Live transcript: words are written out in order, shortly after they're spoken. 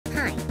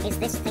Is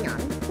this thing on?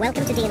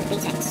 Welcome to D&B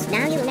Techs.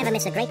 Now you'll never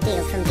miss a great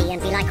deal from D&B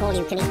like all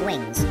you can eat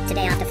wings.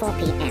 Today after 4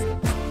 p.m.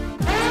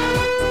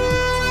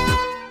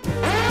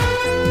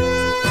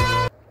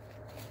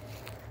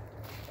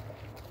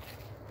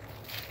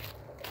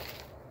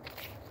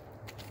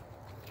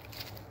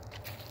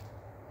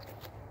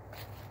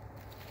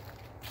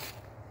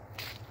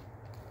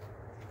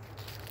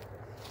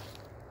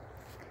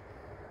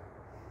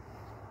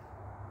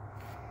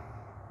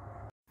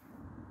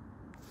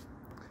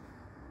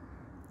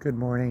 Good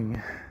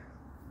morning.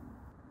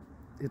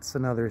 It's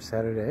another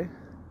Saturday,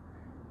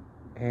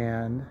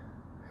 and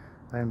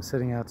I'm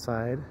sitting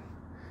outside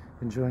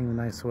enjoying the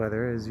nice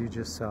weather, as you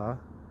just saw.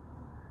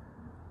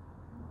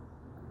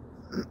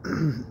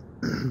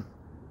 In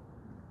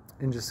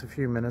just a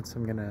few minutes,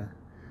 I'm gonna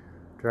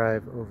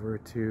drive over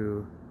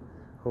to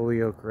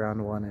Holyoke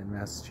Round 1 in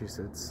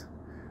Massachusetts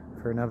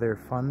for another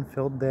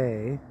fun-filled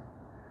day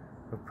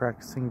of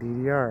practicing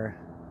DDR.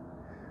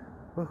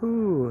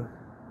 Woohoo!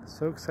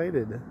 So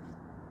excited.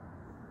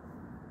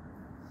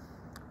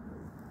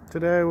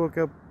 Today I woke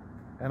up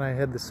and I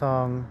had the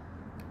song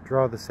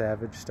Draw the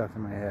Savage stuck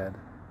in my head.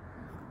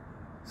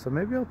 So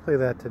maybe I'll play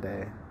that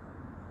today.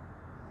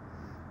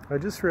 I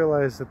just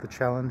realized that the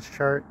challenge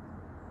chart,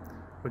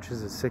 which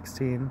is a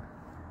 16,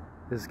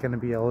 is going to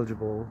be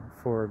eligible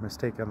for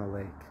Mistake on the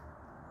Lake.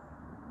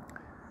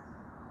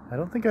 I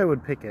don't think I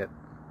would pick it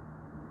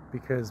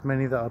because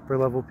many of the upper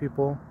level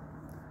people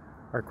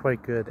are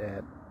quite good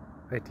at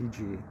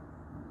ITG.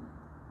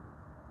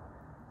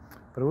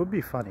 But it would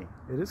be funny.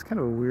 It is kind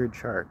of a weird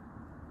chart.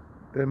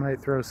 It might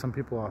throw some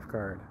people off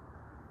guard.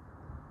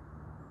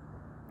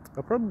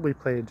 I'll probably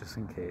play it just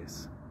in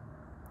case.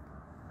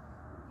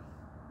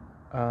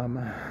 I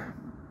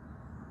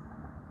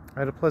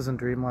had a pleasant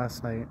dream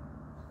last night,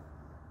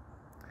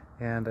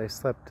 and I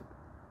slept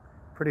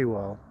pretty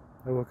well.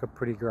 I woke up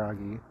pretty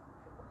groggy,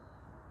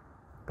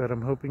 but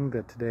I'm hoping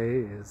that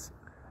today is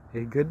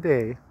a good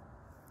day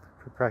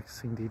for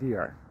practicing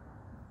DDR.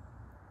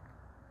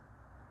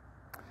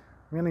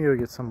 I'm gonna go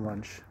get some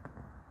lunch,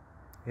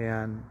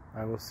 and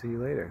I will see you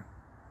later.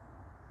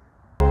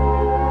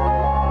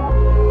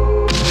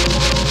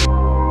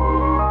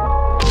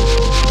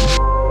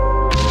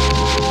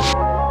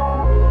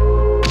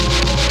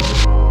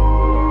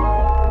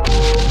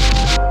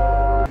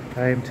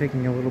 I am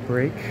taking a little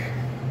break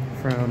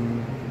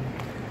from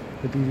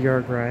the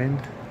DDR grind.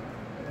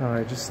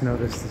 I just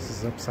noticed this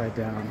is upside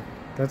down.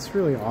 That's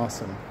really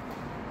awesome.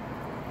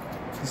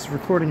 This is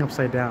recording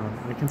upside down.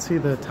 I can see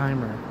the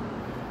timer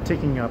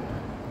ticking up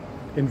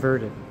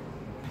inverted.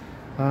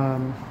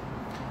 I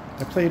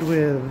played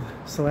with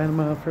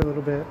Solanima for a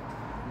little bit,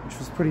 which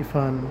was pretty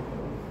fun.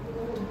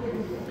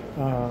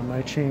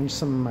 I changed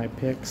some of my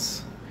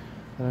picks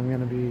that I'm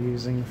going to be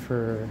using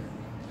for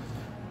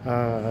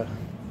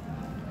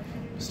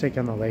Mistake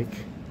on the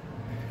Lake.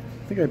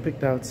 I think I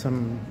picked out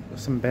some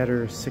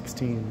better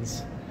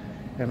 16s,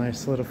 and I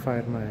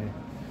solidified my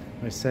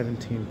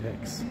 17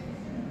 picks,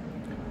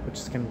 which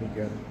is going to be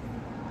good.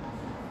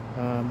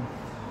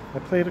 I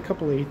played a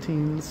couple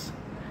 18s,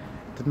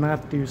 did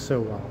not do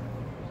so well.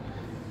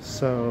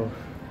 So,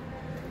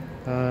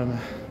 I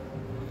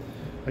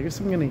guess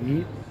I'm gonna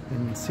eat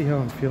and see how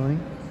I'm feeling,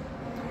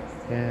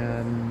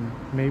 and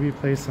maybe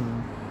play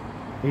some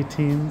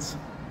 18s,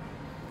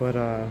 but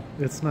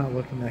it's not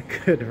looking that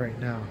good right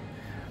now.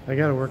 I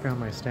gotta work on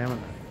my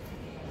stamina.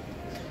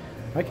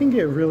 I can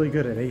get really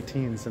good at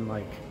 18s in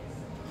like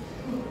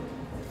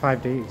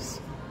 5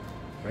 days,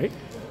 right?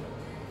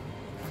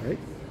 Right?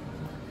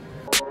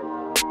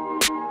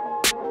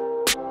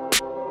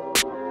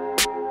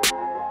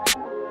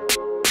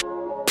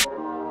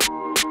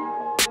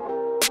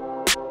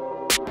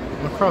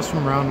 Across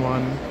from round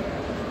 1,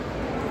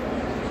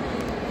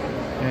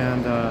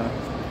 and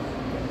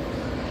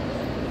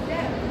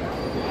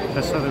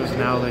I saw there was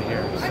an outlet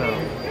here, so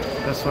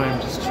that's why I'm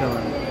just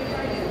chilling.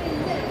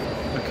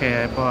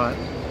 Okay, I bought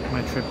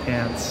my trip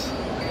pants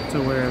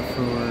to wear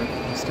for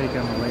Mistake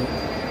on the Lake.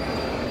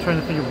 I'm trying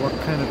to think of what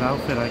kind of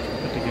outfit I can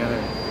put together.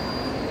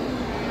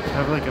 I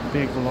have like a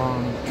big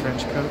long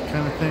trench coat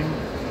kind of thing.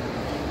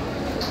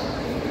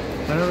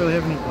 I don't really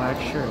have any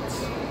black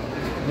shirts.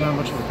 I'm not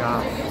much of a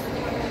goth.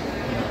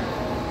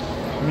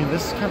 I mean,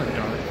 this is kind of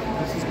dark.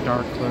 This is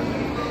dark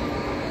clothing.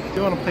 Do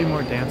you want to play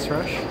more Dance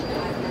Rush?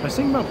 I was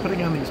thinking about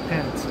putting on these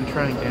pants and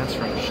trying Dance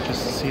Rush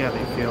just to see how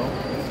they feel.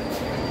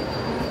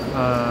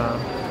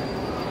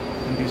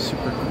 And be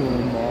super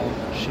cool, mall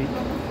chic.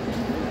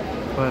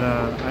 But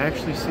I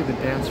actually see the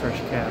Dance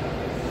Rush cap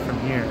from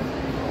here.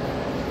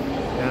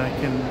 And I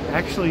can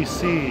actually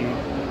see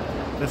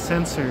the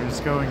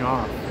sensors going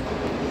off.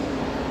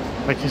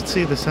 I can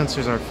see the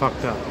sensors are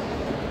fucked up.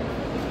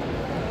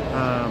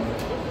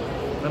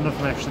 I don't know if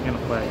I'm actually going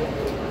to play,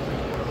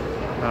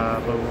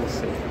 but we'll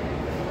see.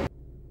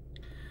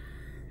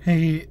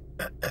 Hey,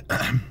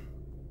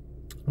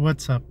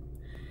 what's up?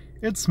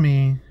 It's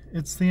me.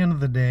 It's the end of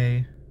the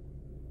day.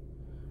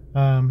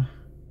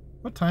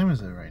 What time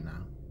is it right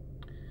now?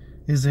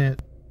 Is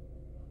it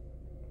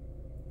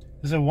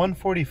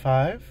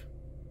 1:45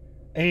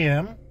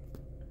 a.m.?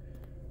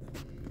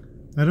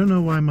 I don't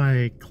know why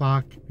my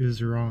clock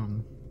is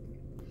wrong.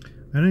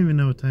 I don't even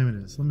know what time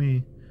it is.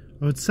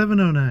 Oh, it's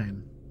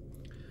 7:09.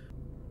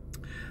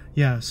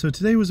 Yeah, so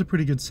today was a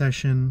pretty good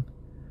session.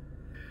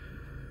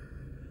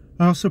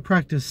 I also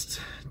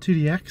practiced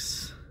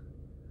 2DX.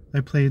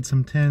 I played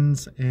some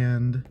 10s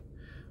and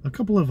a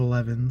couple of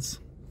 11s.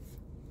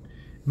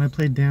 And I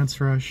played Dance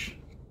Rush.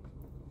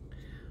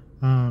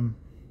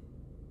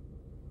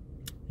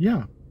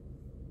 Yeah.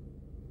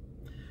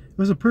 It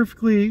was a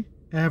perfectly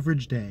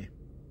average day.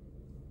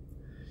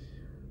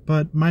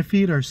 But my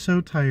feet are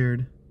so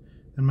tired,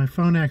 and my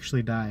phone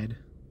actually died.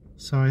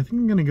 So I think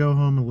I'm going to go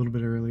home a little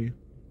bit early.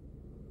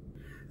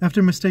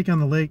 After Mistake on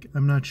the Lake,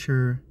 I'm not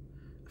sure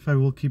if I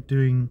will keep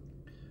doing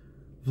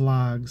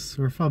vlogs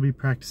or if I'll be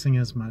practicing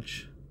as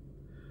much.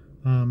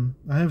 I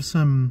have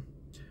some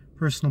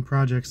personal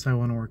projects I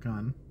want to work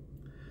on.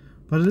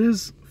 But it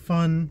is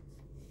fun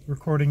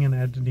recording and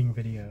editing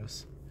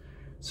videos.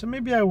 So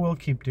maybe I will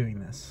keep doing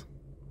this.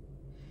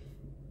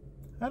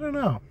 I don't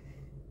know.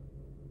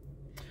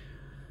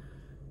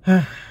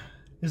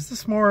 Is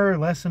this more or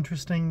less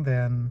interesting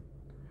than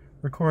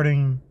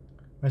recording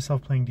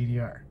myself playing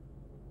DDR?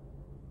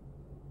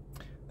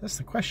 That's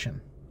the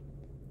question.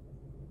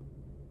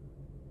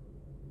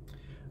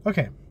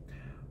 Okay,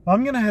 well,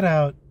 I'm gonna head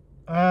out.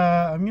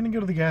 I'm gonna go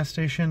to the gas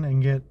station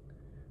and get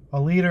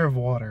a liter of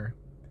water,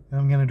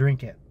 and I'm gonna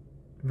drink it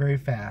very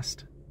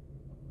fast.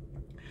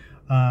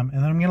 And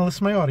then I'm gonna listen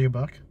to my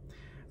audiobook,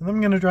 and then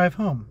I'm gonna drive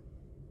home,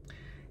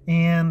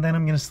 and then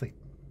I'm gonna sleep.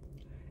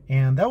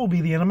 And that will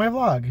be the end of my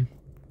vlog, end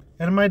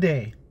of my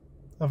day,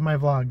 of my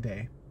vlog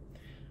day.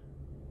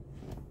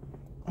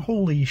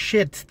 Holy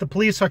shit, the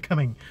police are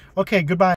coming. Okay, goodbye.